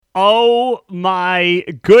Oh my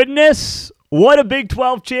goodness. What a Big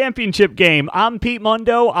 12 championship game. I'm Pete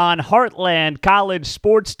Mundo on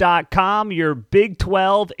HeartlandCollegeSports.com, your Big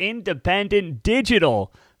 12 independent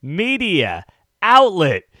digital media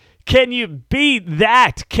outlet. Can you beat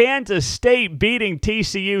that? Kansas State beating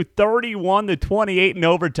TCU 31-28 in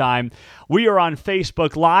overtime. We are on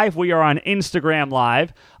Facebook Live. We are on Instagram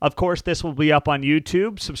Live. Of course, this will be up on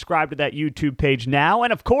YouTube. Subscribe to that YouTube page now.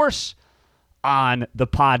 And of course, on the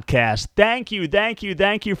podcast. Thank you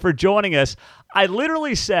for joining us. I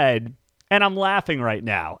literally said, and I'm laughing right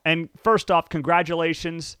now, and first off,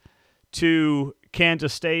 congratulations to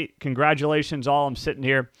Kansas State. Congratulations all. I'm sitting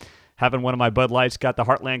here having one of my Bud Lights, got the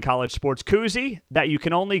Heartland College Sports koozie that you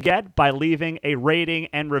can only get by leaving a rating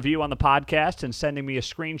and review on the podcast and sending me a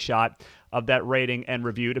screenshot of that rating and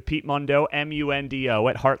review to Pete Mundo, M-U-N-D-O,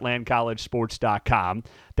 at HeartlandCollegeSports.com.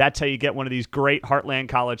 That's how you get one of these great Heartland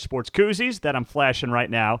College Sports koozies that I'm flashing right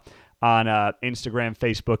now on Instagram,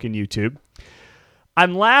 Facebook, and YouTube.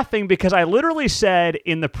 I'm laughing because I literally said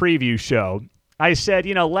in the preview show, I said,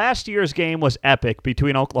 last year's game was epic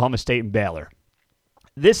between Oklahoma State and Baylor.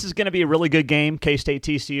 This is going to be a really good game, K-State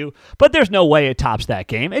TCU, but there's no way it tops that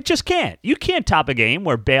game. It just can't. You can't top a game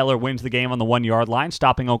where Baylor wins the game on the 1-yard line,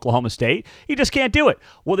 stopping Oklahoma State. You just can't do it.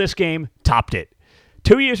 Well, this game topped it.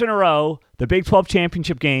 2 years in a row, the Big 12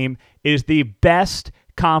 championship game is the best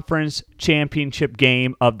conference championship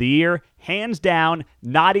game of the year. Hands down,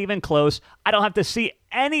 not even close. I don't have to see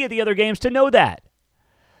any of the other games to know that.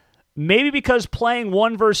 Maybe because playing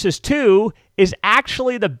 1 versus 2 is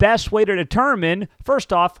actually the best way to determine,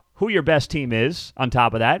 first off, who your best team is, on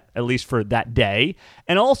top of that, at least for that day.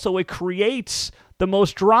 And also, it creates the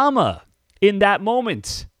most drama in that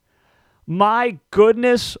moment. My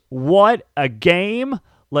goodness, what a game.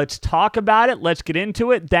 Let's talk about it. Let's get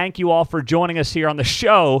into it. Thank you all for joining us here on the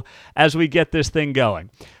show as we get this thing going.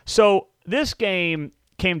 So this game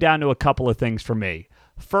came down to a couple of things for me.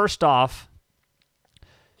 First off,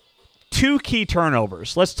 2 key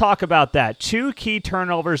turnovers. Let's talk about that. 2 key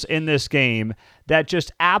turnovers in this game that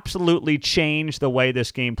just absolutely changed the way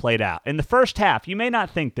this game played out. In the first half, you may not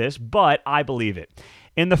think this, but I believe it.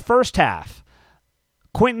 In the first half,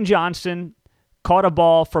 Quentin Johnson caught a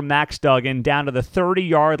ball from Max Duggan down to the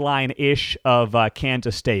 30-yard line-ish of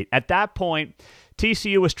Kansas State. At that point,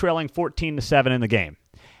 TCU was trailing 14-7 in the game.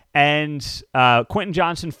 And Quentin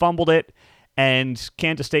Johnson fumbled it, and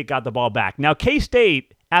Kansas State got the ball back. Now,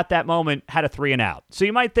 K-State at that moment had a 3-and-out. So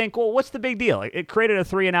you might think, well, what's the big deal? It created a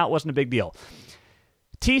 3-and-out, wasn't a big deal.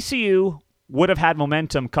 TCU would have had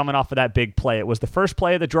momentum coming off of that big play. It was the first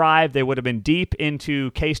play of the drive. They would have been deep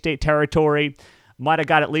into K-State territory, might have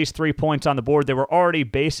got at least 3 points on the board. They were already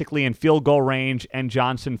basically in field goal range, and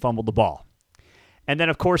Johnson fumbled the ball. And then,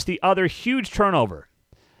 of course, the other huge turnover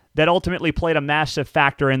that ultimately played a massive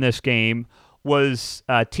factor in this game was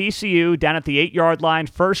TCU down at the 8-yard line,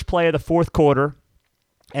 first play of the fourth quarter.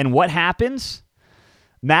 And what happens?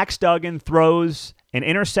 Max Duggan throws an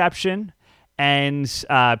interception, and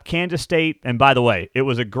Kansas State, and by the way, it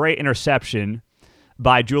was a great interception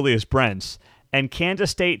by Julius Brents, and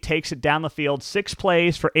Kansas State takes it down the field, 6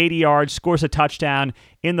 plays for 80 yards, scores a touchdown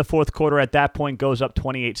in the fourth quarter. At that point, goes up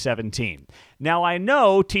 28-17. Now, I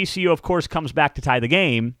know TCU, of course, comes back to tie the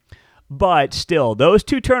game, but still, those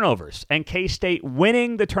 2 turnovers and K-State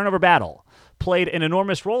winning the turnover battle played an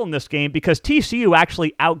enormous role in this game because TCU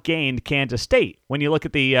actually outgained Kansas State. When you look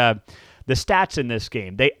at the stats in this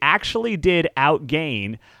game, they actually did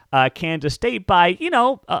outgain Kansas State by,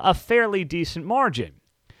 a fairly decent margin,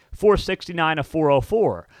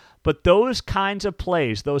 469-404. But those kinds of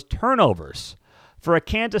plays, those turnovers, for a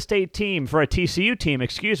Kansas State team, for a TCU team,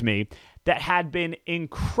 that had been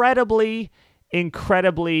incredibly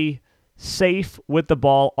safe with the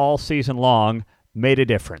ball all season long, made a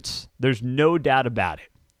difference. There's no doubt about it.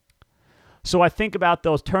 So I think about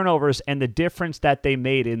those turnovers and the difference that they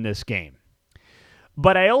made in this game.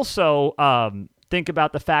 But I also think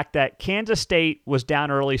about the fact that Kansas State was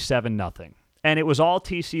down early 7-0, and it was all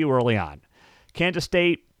TCU early on. Kansas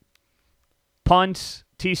State punts,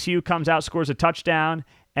 TCU comes out, scores a touchdown,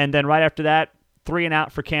 and then right after that,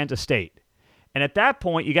 3-and-out for Kansas State. And at that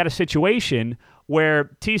point, you got a situation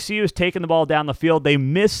where TCU is taking the ball down the field. They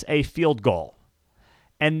miss a field goal.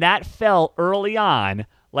 And that felt early on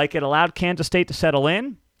like it allowed Kansas State to settle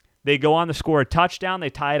in. They go on to score a touchdown.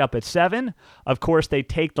 They tie it up at 7. Of course, they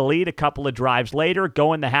take the lead a couple of drives later,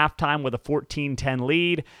 go into halftime with a 14-10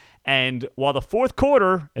 lead. And while the fourth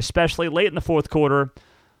quarter, especially late in the fourth quarter,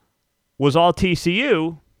 was all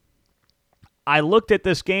TCU, I looked at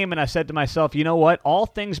this game and I said to myself, you know what? All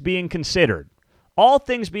things being considered,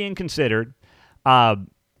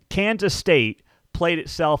 Kansas State played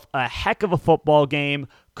itself a heck of a football game.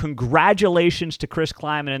 Congratulations to Chris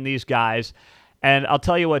Klieman and these guys. And I'll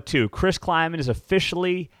tell you what, too. Chris Klieman is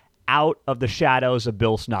officially out of the shadows of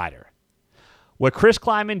Bill Snyder. What Chris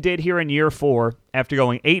Klieman did here in year 4, after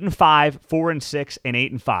going 8-5, 4-6, and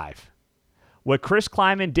 8-5. What Chris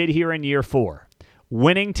Klieman did here in year 4,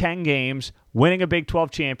 winning 10 games, winning a Big 12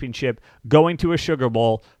 championship, going to a Sugar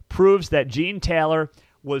Bowl, proves that Gene Taylor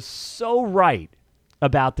was so right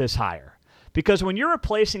about this hire. Because when you're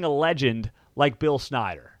replacing a legend like Bill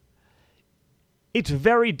Snyder, it's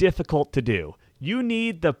very difficult to do. You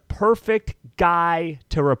need the perfect guy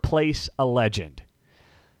to replace a legend.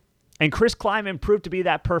 And Chris Klieman proved to be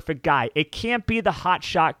that perfect guy. It can't be the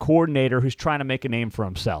hotshot coordinator who's trying to make a name for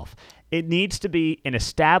himself. It needs to be an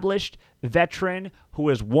established veteran who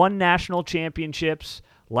has won national championships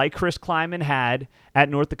like Chris Klieman had at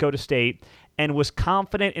North Dakota State and was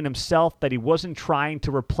confident in himself that he wasn't trying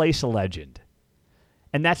to replace a legend.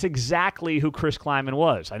 And that's exactly who Chris Klieman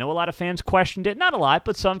was. I know a lot of fans questioned it. Not a lot,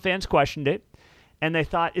 but some fans questioned it. And they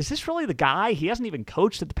thought, is this really the guy? He hasn't even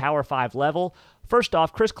coached at the Power 5 level. First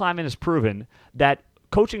off, Chris Klieman has proven that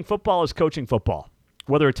coaching football is coaching football.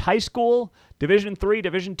 Whether it's high school, Division III,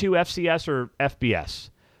 Division II, FCS, or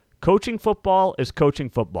FBS. Coaching football is coaching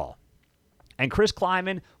football. And Chris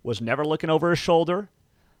Klieman was never looking over his shoulder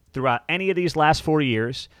throughout any of these last 4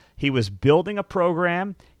 years. He was building a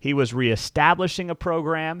program, he was reestablishing a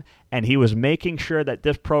program, and he was making sure that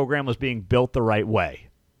this program was being built the right way.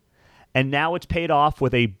 And now it's paid off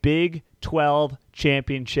with a Big 12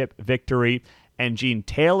 championship victory. And Gene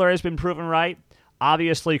Taylor has been proven right.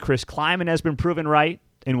 Obviously, Chris Klieman has been proven right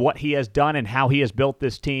in what he has done and how he has built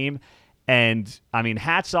this team. And, I mean,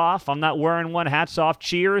 hats off. I'm not wearing one. Hats off.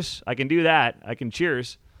 Cheers. I can do that. I can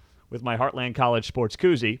cheers with my Heartland College Sports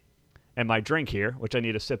koozie and my drink here, which I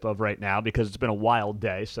need a sip of right now because it's been a wild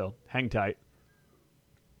day. So hang tight.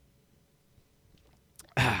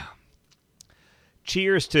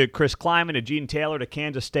 Cheers to Chris Klieman, to Gene Taylor, to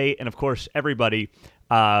Kansas State, and, of course, everybody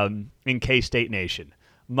in K-State Nation.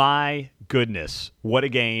 My goodness, what a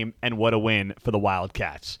game and what a win for the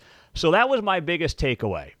Wildcats. So that was my biggest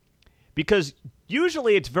takeaway. Because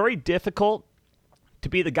usually it's very difficult to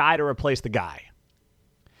be the guy to replace the guy.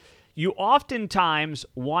 You oftentimes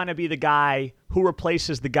want to be the guy who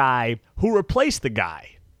replaces the guy who replaced the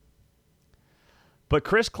guy. But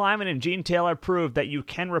Chris Klieman and Gene Taylor proved that you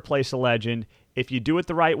can replace a legend if you do it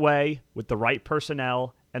the right way, with the right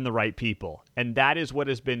personnel and the right people. And that is what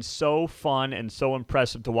has been so fun and so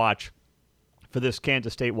impressive to watch for this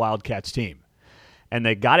Kansas State Wildcats team. And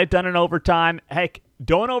they got it done in overtime. Heck,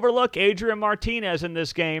 don't overlook Adrian Martinez in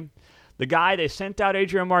this game. The guy, they sent out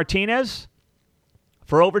Adrian Martinez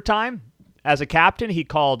for overtime. As a captain, he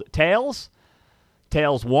called tails.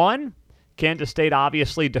 Tails won. Kansas State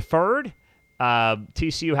obviously deferred.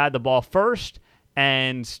 TCU had the ball first,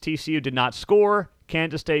 and TCU did not score.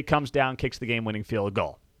 Kansas State comes down, kicks the game-winning field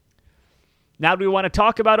goal. Now, do we want to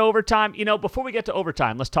talk about overtime? You know, before we get to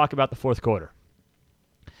overtime, let's talk about the fourth quarter.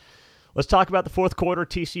 Let's talk about the fourth quarter.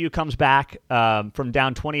 TCU comes back from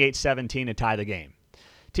down 28-17 to tie the game.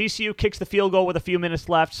 TCU kicks the field goal with a few minutes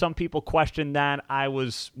left. Some people questioned that. I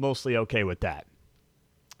was mostly okay with that.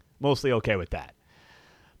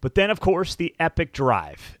 But then, of course, the epic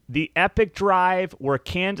drive. The epic drive where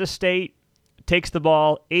Kansas State takes the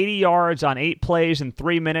ball 80 yards on 8 plays in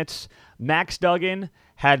 3 minutes. Max Duggan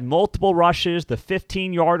had multiple rushes, the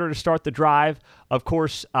 15-yarder to start the drive. Of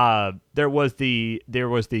course, there was the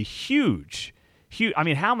huge, I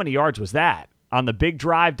mean, how many yards was that? On the big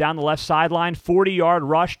drive down the left sideline, 40-yard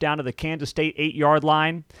rush down to the Kansas State 8-yard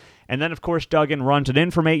line. And then, of course, Duggan runs it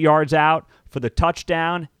in from 8 yards out for the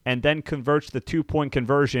touchdown and then converts the 2-point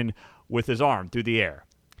conversion with his arm through the air.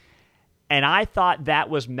 And I thought that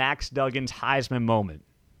was Max Duggan's Heisman moment.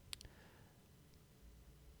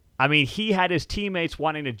 I mean, he had his teammates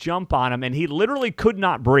wanting to jump on him, and he literally could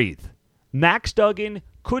not breathe. Max Duggan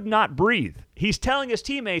could not breathe. He's telling his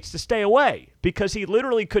teammates to stay away because he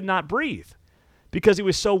literally could not breathe because he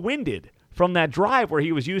was so winded from that drive where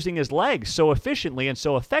he was using his legs so efficiently and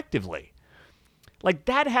so effectively. Like,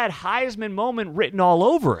 that had Heisman moment written all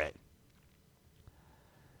over it.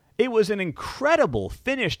 It was an incredible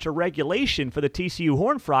finish to regulation for the TCU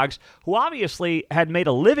Horned Frogs, who obviously had made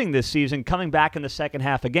a living this season coming back in the second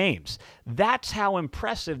half of games. That's how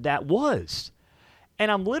impressive that was.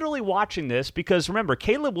 And I'm literally watching this because, remember,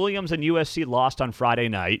 Caleb Williams and USC lost on Friday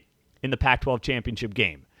night in the Pac-12 championship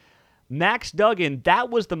game. Max Duggan,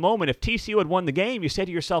 that was the moment. If TCU had won the game, you say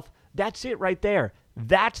to yourself, that's it right there.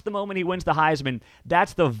 That's the moment he wins the Heisman.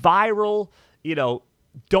 That's the viral,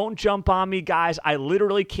 don't jump on me, guys. I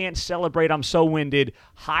literally can't celebrate. I'm so winded.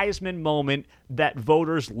 Heisman moment that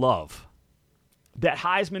voters love, that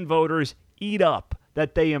Heisman voters eat up,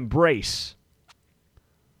 that they embrace.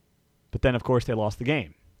 But then, of course, they lost the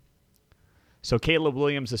game. So Caleb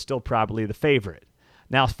Williams is still probably the favorite.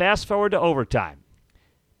 Now, fast forward to overtime.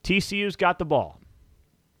 TCU's got the ball.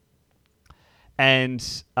 And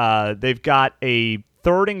they've got a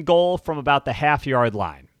 3rd and goal from about the half-yard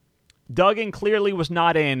line. Duggan clearly was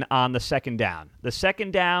not in on the second down. The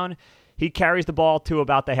second down, he carries the ball to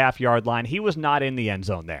about the half-yard line. He was not in the end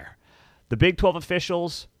zone there. The Big 12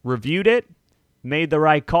 officials reviewed it, made the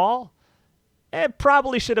right call. It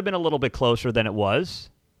probably should have been a little bit closer than it was.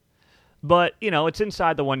 But, it's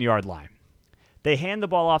inside the 1-yard line. They hand the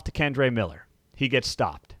ball off to Kendre Miller. He gets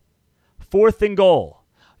stopped. 4th and goal.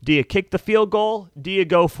 Do you kick the field goal? Do you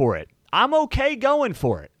go for it? I'm okay going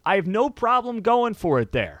for it. I have no problem going for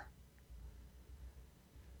it there.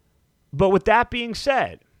 But with that being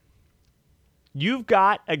said, you've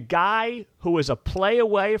got a guy who is a play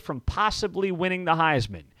away from possibly winning the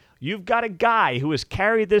Heisman. You've got a guy who has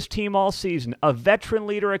carried this team all season, a veteran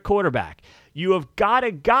leader at quarterback. You have got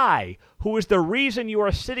a guy who is the reason you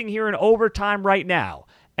are sitting here in overtime right now.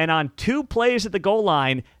 And on 2 plays at the goal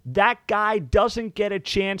line, that guy doesn't get a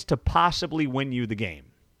chance to possibly win you the game.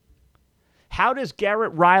 How does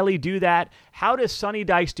Garrett Riley do that? How does Sonny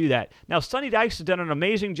Dykes do that? Now, Sonny Dykes has done an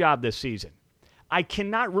amazing job this season. I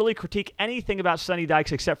cannot really critique anything about Sonny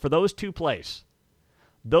Dykes except for those 2 plays.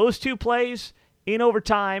 Those 2 plays in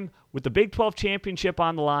overtime with the Big 12 championship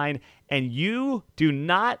on the line, and you do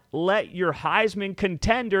not let your Heisman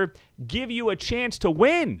contender give you a chance to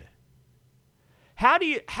win. How do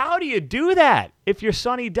you do that if you're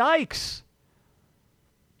Sonny Dykes?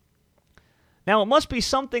 Now, it must be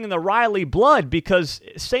something in the Riley blood, because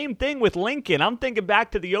same thing with Lincoln. I'm thinking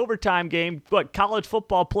back to the overtime game, college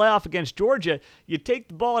football playoff against Georgia. You take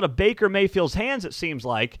the ball out of Baker Mayfield's hands, it seems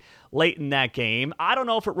like, late in that game. I don't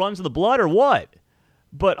know if it runs in the blood or what,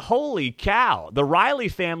 but holy cow, the Riley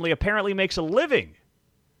family apparently makes a living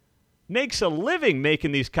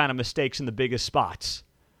making these kind of mistakes in the biggest spots.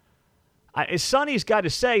 Sonny's got to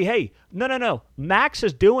say, hey, no, Max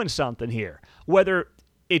is doing something here. Whether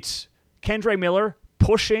it's Kendre Miller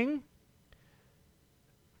pushing,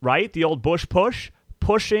 right? The old Bush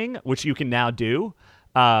pushing, which you can now do,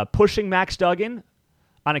 pushing Max Duggan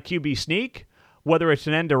on a QB sneak, whether it's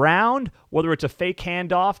an end around, whether it's a fake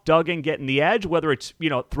handoff, Duggan getting the edge, whether it's,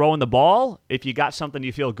 throwing the ball, if you got something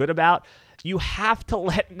you feel good about, you have to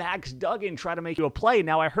let Max Duggan try to make you a play.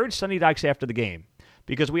 Now, I heard Sonny Dykes after the game,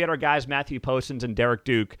 because we had our guys Matthew Postins and Derek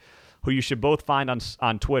Duke, who you should both find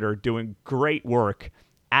on Twitter, doing great work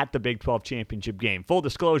at the Big 12 championship game. Full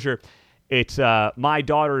disclosure, it's my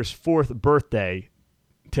daughter's 4th birthday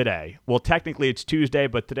today. Well, technically it's Tuesday,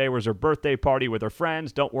 but today was her birthday party with her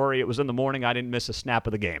friends. Don't worry, it was in the morning. I didn't miss a snap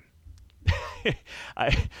of the game.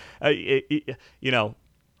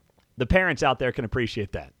 The parents out there can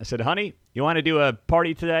appreciate that. I said, honey, you want to do a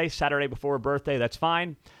party today, Saturday before her birthday? That's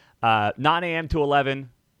fine. 9 a.m. to 11,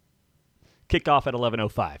 kickoff at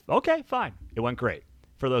 11:05. Okay, fine. It went great,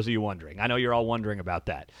 for those of you wondering. I know you're all wondering about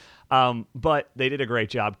that. But they did a great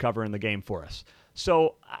job covering the game for us.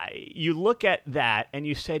 So you look at that and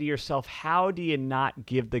you say to yourself, how do you not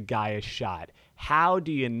give the guy a shot? How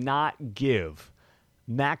do you not give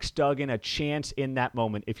Max Duggan a chance in that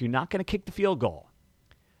moment if you're not going to kick the field goal?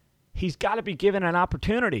 He's got to be given an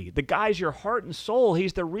opportunity. The guy's your heart and soul.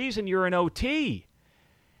 He's the reason you're in OT.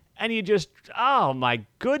 And you just, oh my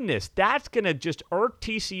goodness, that's going to just irk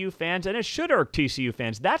TCU fans, and it should irk TCU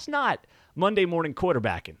fans. That's not Monday morning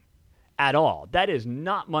quarterbacking at all. That is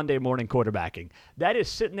not Monday morning quarterbacking. That is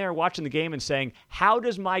sitting there watching the game and saying, how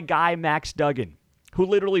does my guy Max Duggan, who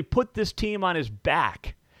literally put this team on his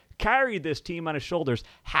back, carried this team on his shoulders,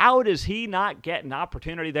 how does he not get an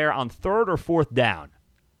opportunity there on 3rd or 4th down?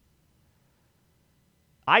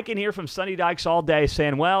 I can hear from Sonny Dykes all day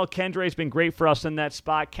saying, well, Kendre's been great for us in that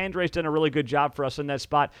spot. Kendre's done a really good job for us in that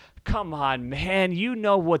spot. Come on, man. You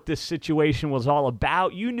know what this situation was all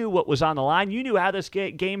about. You knew what was on the line. You knew how this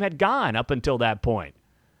game had gone up until that point.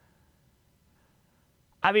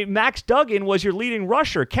 I mean, Max Duggan was your leading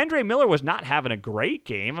rusher. Kendre Miller was not having a great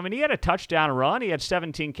game. I mean, he had a touchdown run. He had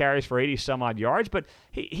 17 carries for 80-some-odd yards, but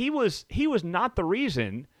he was not the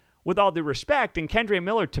reason, with all due respect. And Kendre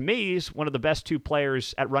Miller, to me, is one of the best 2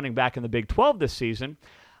 players at running back in the Big 12 this season.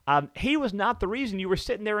 He was not the reason you were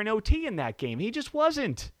sitting there in OT in that game. He just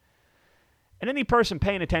wasn't. And any person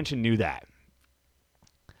paying attention knew that.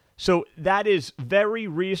 So that is very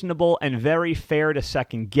reasonable and very fair to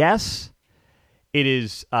second guess. It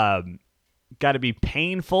is got to be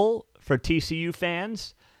painful for for TCU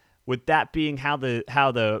fans, with that being how the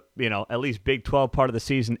at least Big 12 part of the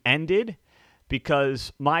season ended,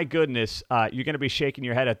 because my goodness, you're going to be shaking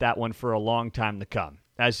your head at that one for a long time to come.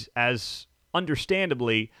 As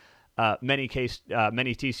understandably, many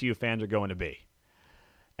TCU fans are going to be.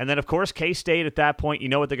 And then, of course, K-State at that point, you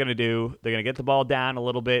know what they're going to do. They're going to get the ball down a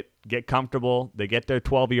little bit, get comfortable. They get their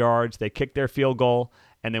 12 yards. They kick their field goal,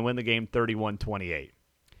 and they win the game 31-28.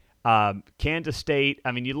 Kansas State,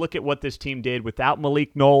 I mean, you look at what this team did without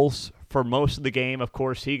Malik Knowles for most of the game. Of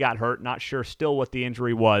course, he got hurt. Not sure still what the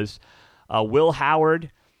injury was. Will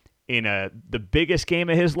Howard in the biggest game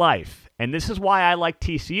of his life. And this is why I like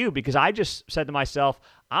TCU, because I just said to myself,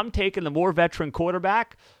 I'm taking the more veteran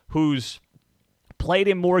quarterback who's played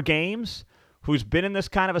in more games, who's been in this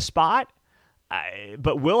kind of a spot.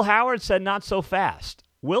 But Will Howard said not so fast.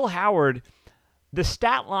 Will Howard, the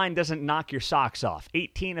stat line doesn't knock your socks off.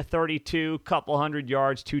 18 of 32, couple hundred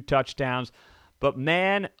yards, 2 touchdowns. But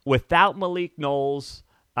man, without Malik Knowles,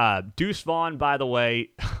 Deuce Vaughn, by the way,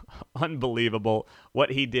 unbelievable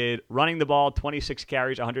what he did. Running the ball, 26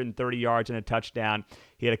 carries, 130 yards, and a touchdown.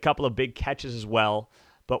 He had a couple of big catches as well.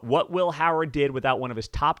 But what Will Howard did without one of his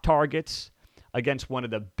top targets against one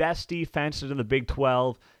of the best defenses in the Big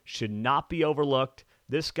 12 should not be overlooked.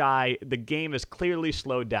 This guy, the game is clearly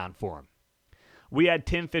slowed down for him. We had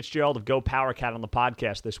Tim Fitzgerald of Go Power Cat on the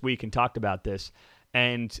podcast this week and talked about this.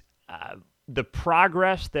 And the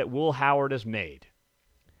progress that Will Howard has made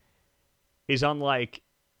is unlike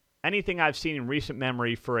anything I've seen in recent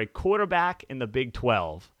memory for a quarterback in the Big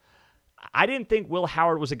 12. I didn't think Will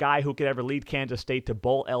Howard was a guy who could ever lead Kansas State to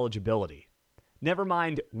bowl eligibility. Never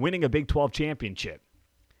mind winning a Big 12 championship.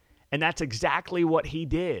 And that's exactly what he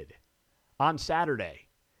did on Saturday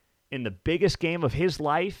in the biggest game of his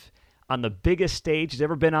life, on the biggest stage he's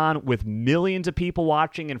ever been on, with millions of people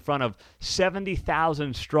watching in front of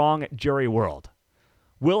 70,000 strong at Jerry World.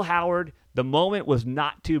 Will Howard, the moment was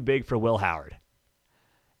not too big for Will Howard.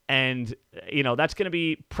 And, that's going to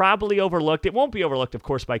be probably overlooked. It won't be overlooked, of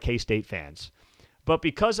course, by K-State fans. But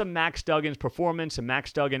because of Max Duggan's performance and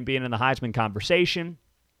Max Duggan being in the Heisman conversation,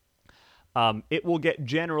 it will get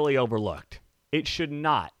generally overlooked. It should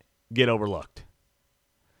not get overlooked.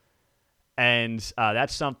 And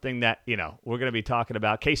that's something that, we're going to be talking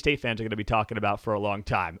about. K-State fans are going to be talking about for a long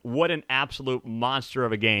time. What an absolute monster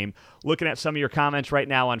of a game. Looking at some of your comments right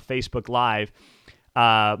now on Facebook Live.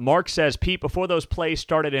 Mark says, Pete, before those plays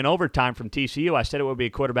started in overtime from TCU, I said it would be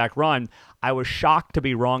a quarterback run. I was shocked to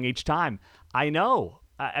be wrong each time. I know.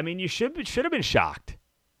 I mean, you should have been shocked.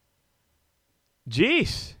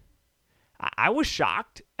 Jeez. I was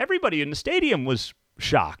shocked. Everybody in the stadium was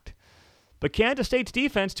shocked. But Kansas State's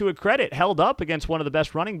defense, to a credit, held up against one of the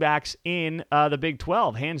best running backs in the Big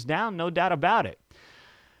 12. Hands down, no doubt about it.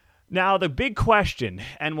 Now, the big question,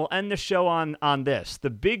 and we'll end the show on this. The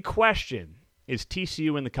big question is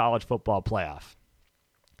TCU in the college football playoff.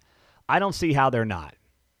 I don't see how they're not.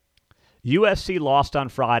 USC lost on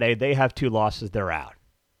Friday. They have 2 losses. They're out.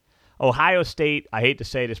 Ohio State, I hate to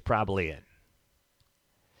say it, is probably in.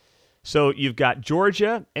 So you've got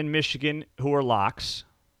Georgia and Michigan who are locks.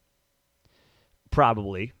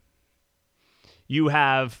 Probably. You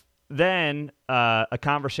have then a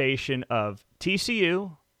conversation of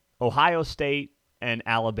TCU, Ohio State, and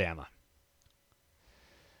Alabama.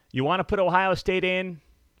 You want to put Ohio State in?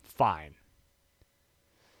 Fine.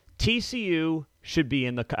 TCU should be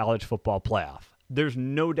in the college football playoff. There's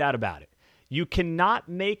no doubt about it. You cannot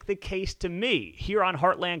make the case to me here on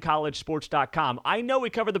HeartlandCollegeSports.com. I know we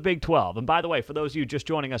cover the Big 12. And by the way, for those of you just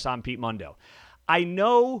joining us on Pete Mundo, I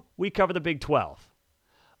know we cover the Big 12.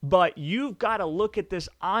 But you've got to look at this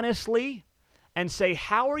honestly and say,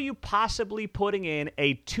 how are you possibly putting in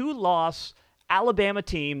a 2-loss Alabama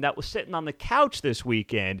team that was sitting on the couch this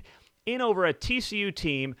weekend in over a TCU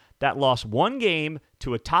team that lost 1 game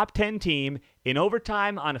to a top 10 team in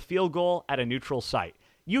overtime on a field goal at a neutral site?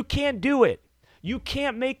 You can't do it. You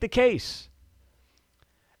can't make the case.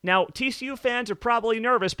 Now, TCU fans are probably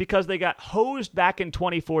nervous because they got hosed back in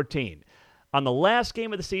 2014. On the last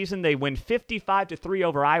game of the season, they win 55-3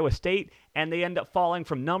 over Iowa State, and they end up falling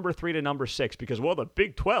from number 3 to number 6 because, the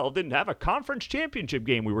Big 12 didn't have a conference championship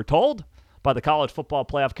game, we were told by the College Football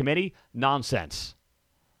Playoff Committee. Nonsense.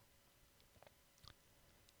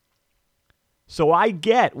 So I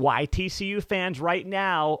get why TCU fans right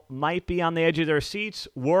now might be on the edge of their seats,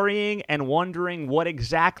 worrying and wondering what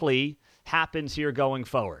exactly happens here going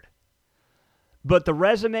forward. But the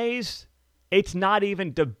resumes, it's not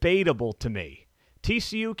even debatable to me.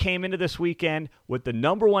 TCU came into this weekend with the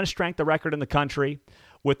number 1 strength of record in the country,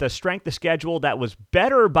 with a strength of schedule that was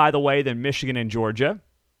better, by the way, than Michigan and Georgia,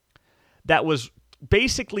 that was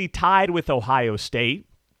basically tied with Ohio State.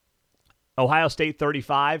 Ohio State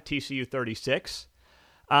 35, TCU 36,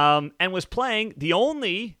 and was playing the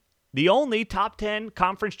only top 10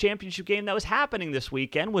 conference championship game that was happening this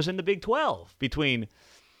weekend was in the Big 12 between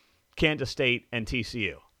Kansas State and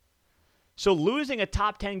TCU. So losing a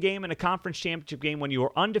top 10 game in a conference championship game when you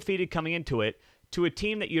were undefeated coming into it to a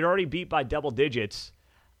team that you'd already beat by double digits,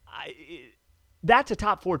 that's a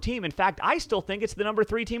top 4 team. In fact, I still think it's the number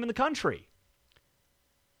 3 team in the country.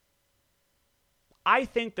 I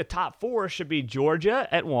think the top 4 should be Georgia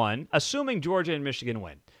at 1, assuming Georgia and Michigan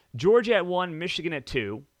win. Georgia at 1, Michigan at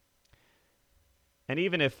 2. And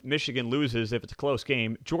even if Michigan loses, if it's a close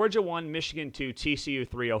game, Georgia 1, Michigan 2, TCU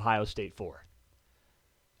 3, Ohio State 4.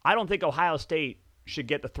 I don't think Ohio State should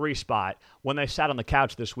get the 3 spot when they sat on the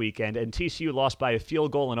couch this weekend and TCU lost by a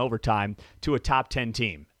field goal in overtime to a top 10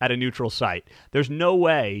 team at a neutral site. There's no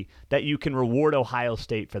way that you can reward Ohio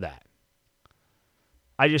State for that.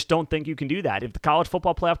 I just don't think you can do that. If the College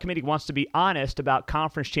Football Playoff Committee wants to be honest about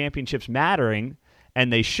conference championships mattering,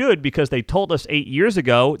 and they should because they told us 8 years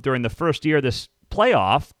ago during the first year of this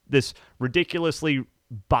playoff, this ridiculously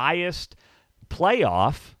biased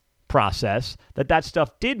playoff process, that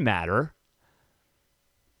stuff did matter,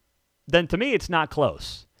 then to me it's not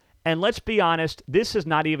close. And let's be honest, this is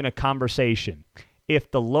not even a conversation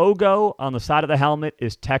if the logo on the side of the helmet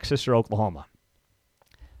is Texas or Oklahoma.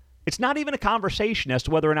 It's not even a conversation as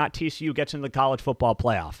to whether or not TCU gets into the college football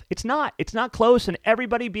playoff. It's not. It's not close, and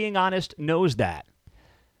everybody being honest knows that.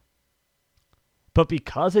 But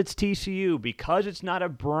because it's TCU, because it's not a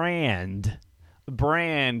brand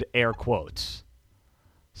air quotes,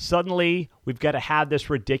 suddenly we've got to have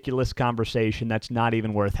this ridiculous conversation that's not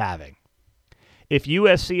even worth having. If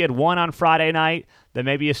USC had won on Friday night, then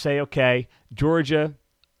maybe you say, okay, Georgia,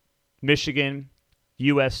 Michigan,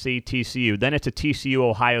 USC, TCU. Then it's a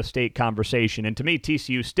TCU-Ohio State conversation. And to me,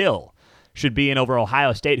 TCU still should be in over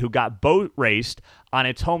Ohio State, who got boat raced on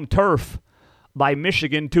its home turf by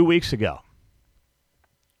Michigan 2 weeks ago.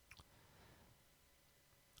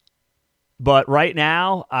 But right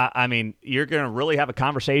now, I mean, you're going to really have a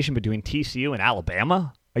conversation between TCU and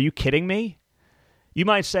Alabama? Are you kidding me? You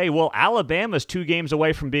might say, well, Alabama's 2 games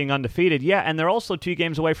away from being undefeated. Yeah, and they're also 2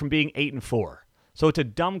 games away from being 8-4. So it's a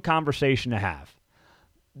dumb conversation to have.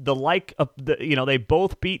 They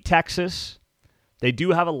both beat Texas. They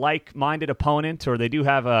do have a like-minded opponent, or they do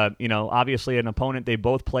have obviously an opponent they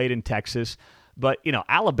both played in Texas. But,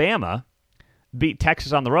 Alabama beat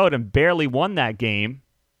Texas on the road and barely won that game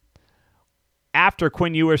after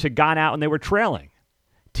Quinn Ewers had gone out and they were trailing.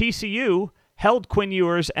 TCU held Quinn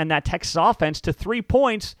Ewers and that Texas offense to 3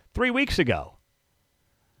 points 3 weeks ago.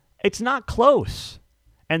 It's not close.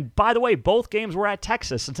 And by the way, both games were at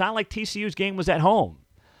Texas. It's not like TCU's game was at home.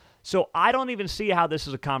 So I don't even see how this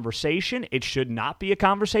is a conversation. It should not be a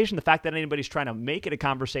conversation. The fact that anybody's trying to make it a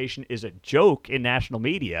conversation is a joke in national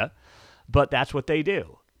media, but that's what they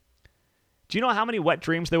do. Do you know how many wet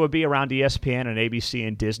dreams there would be around ESPN and ABC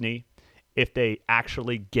and Disney if they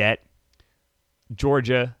actually get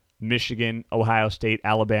Georgia, Michigan, Ohio State,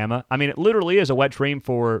 Alabama? I mean, it literally is a wet dream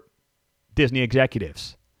for Disney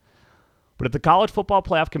executives. But if the College Football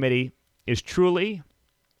Playoff Committee is truly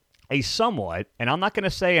a somewhat, and I'm not going to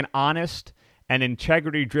say an honest and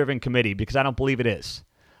integrity-driven committee because I don't believe it is,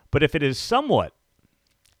 but if it is somewhat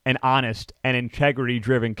an honest and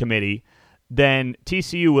integrity-driven committee, then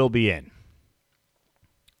TCU will be in.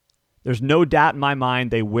 There's no doubt in my mind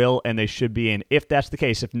they will and they should be in if that's the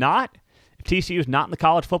case. If not, if TCU is not in the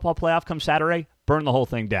college football playoff come Saturday, burn the whole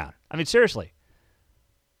thing down. I mean, seriously.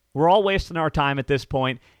 We're all wasting our time at this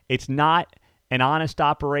point. It's not an honest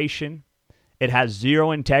operation. It has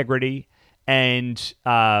zero integrity, and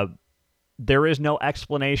there is no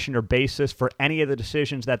explanation or basis for any of the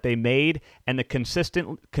decisions that they made, and the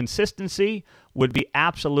consistency would be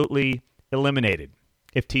absolutely eliminated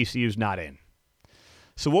if TCU's not in.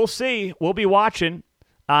 So we'll see. We'll be watching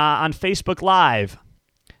on Facebook Live.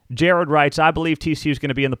 Jared writes, I believe TCU is going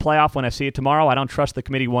to be in the playoff when I see it tomorrow. I don't trust the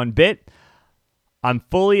committee one bit. I'm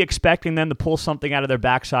fully expecting them to pull something out of their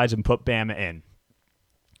backsides and put Bama in.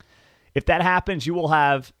 If that happens, you will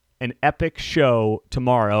have an epic show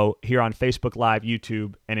tomorrow here on Facebook Live,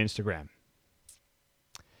 YouTube, and Instagram.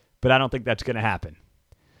 But I don't think that's going to happen.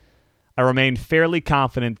 I remain fairly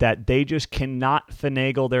confident that they just cannot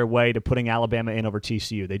finagle their way to putting Alabama in over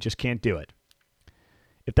TCU. They just can't do it.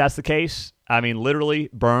 If that's the case, I mean, literally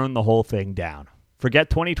burn the whole thing down. Forget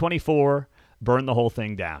 2024, burn the whole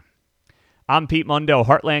thing down. I'm Pete Mundo.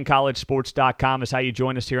 HeartlandCollegeSports.com is how you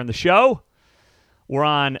join us here on the show. We're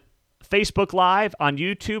on Facebook Live on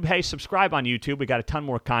YouTube. Hey, subscribe on YouTube. We got a ton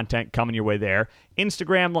more content coming your way there.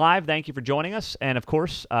 Instagram Live, thank you for joining us. And, of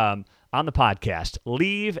course, on the podcast,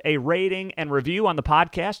 leave a rating and review on the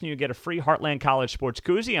podcast, and you get a free Heartland College Sports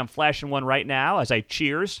koozie. I'm flashing one right now as I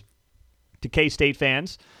cheers to K-State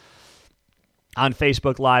fans on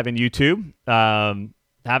Facebook Live and YouTube.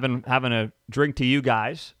 Having a drink to you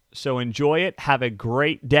guys. So enjoy it. Have a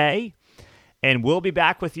great day. And we'll be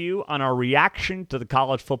back with you on our reaction to the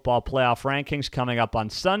college football playoff rankings coming up on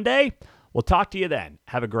Sunday. We'll talk to you then.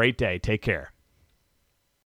 Have a great day. Take care.